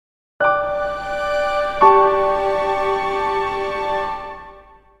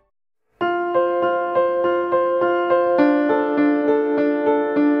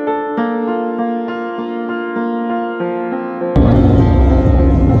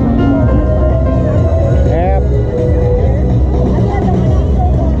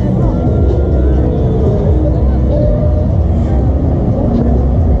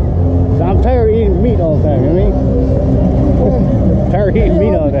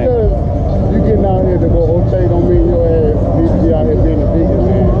saying? Because you getting out here to go okay don't mean your ass needs to be out here being a vegan,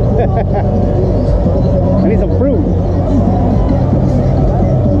 man. I need some fruit.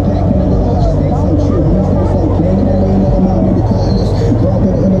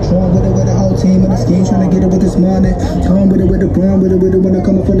 Team and the scheme trying to get it with this money. Come with it with the ground, with it when I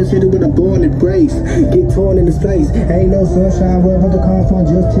come up from the city with a born and grace. Get torn in this place. Ain't no sunshine wherever the come from,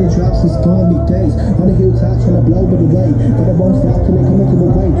 just teardrops and stormy days. On the hilltops trying to blow with the way, but I won't stop till they come into the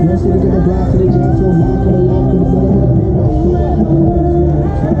way. One city get a block till they drop so loud till they lock till the middle of the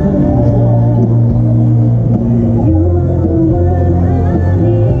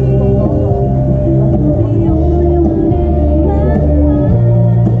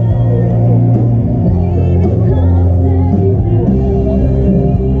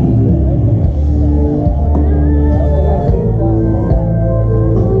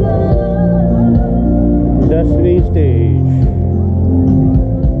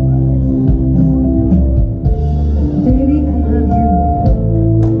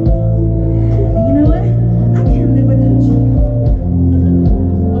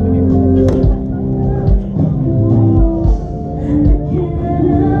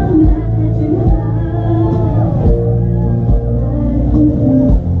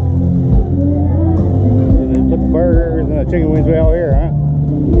chicken wings way out here, huh?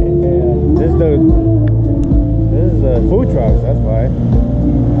 Yeah. This is the food trucks, that's why.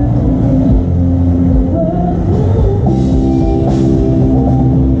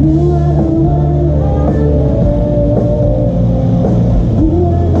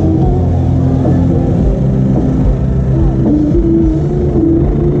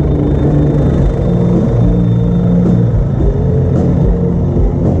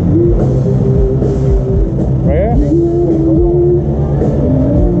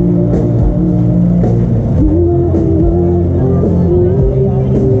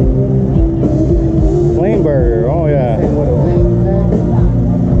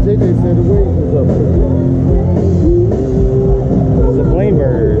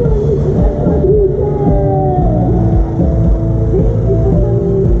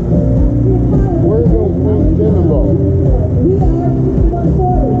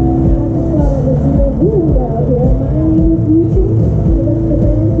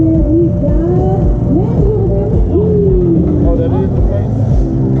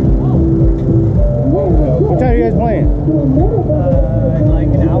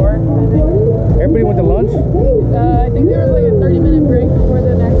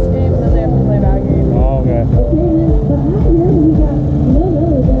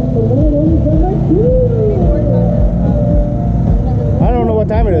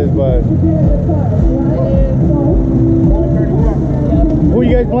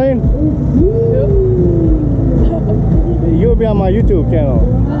 On my YouTube channel.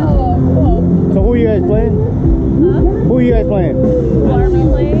 Oh, cool. So who are you guys playing? Huh? Who are you guys playing? What are we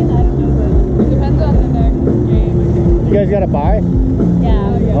playing? I don't know, but it depends on the next game, I think. You guys got to buy?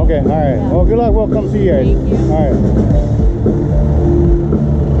 Yeah. Okay, all right. Yeah. Well, good luck. We'll come see you guys. Thank you. All right.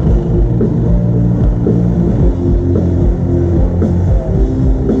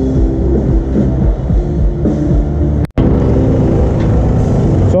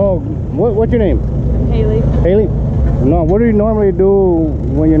 So, what's your name? Haley. Haley? No, what do you normally do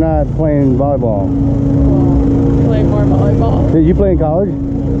when you're not playing volleyball? Well, play more volleyball. Did you play in college?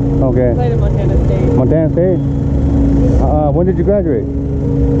 Okay. I played at Montana State. Montana State? When did you graduate?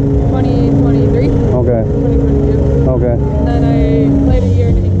 2023. Okay. 2022. Okay. And then I played a year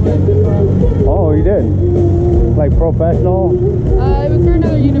in England as well. Oh, you did? Like professional? I was for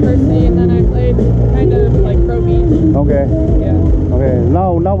another university, and then I played kind of like pro beach. Okay. Yeah. Okay.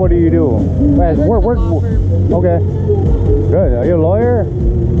 Now what do you do? Work. Okay. Good. Are you a lawyer?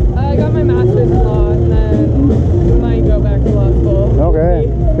 I got my master's in law, and then might go back to law school. Okay.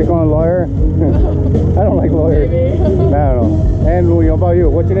 Become a lawyer? I don't like lawyers. Maybe. I don't know. And what about you?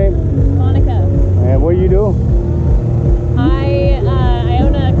 What's your name? Monica. And what do you do? I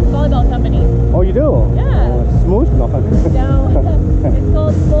own a volleyball company. Oh, you do? Yeah. SMOOSH? No. No, it's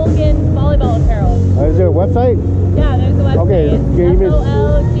called Solgen Volleyball Apparel. Is there a website? Yeah, there's a website. Okay, It's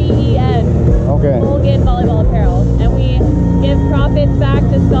SOLGEN. Okay. Solgen Volleyball Apparel, and we give profits back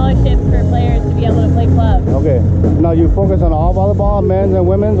to scholarships for players to be able to play club. Okay. Now you focus on all volleyball, men's and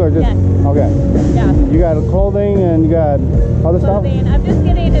women's, or just? Yes. Okay. Yeah. You got clothing and you got other Clothing. stuff? I'm just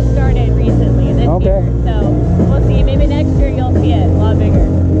getting it started recently this Okay. year, so we'll see. Maybe next year you'll see it a lot bigger.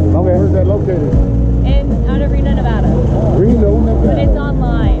 Okay. Where's that located? Out of Reno, Nevada. Reno, Nevada. But it's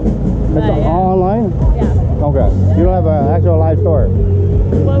online. It's But, all online? Yeah. Okay. You don't have an actual live store?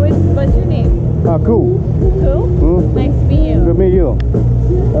 What's your name? Cool. Cool? Hmm? Nice to meet you. Good to meet you.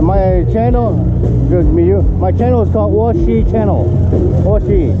 channel, good to meet you. My channel is called Washi Channel.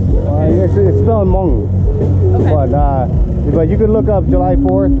 Washi. It's spelled Hmong. Okay. But you can look up July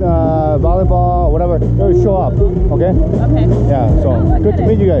 4th, volleyball, whatever. It'll show up. Okay? Okay. Yeah, so Oh, good to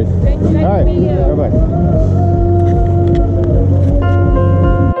meet you guys. Nice All right. to meet you. Bye-bye.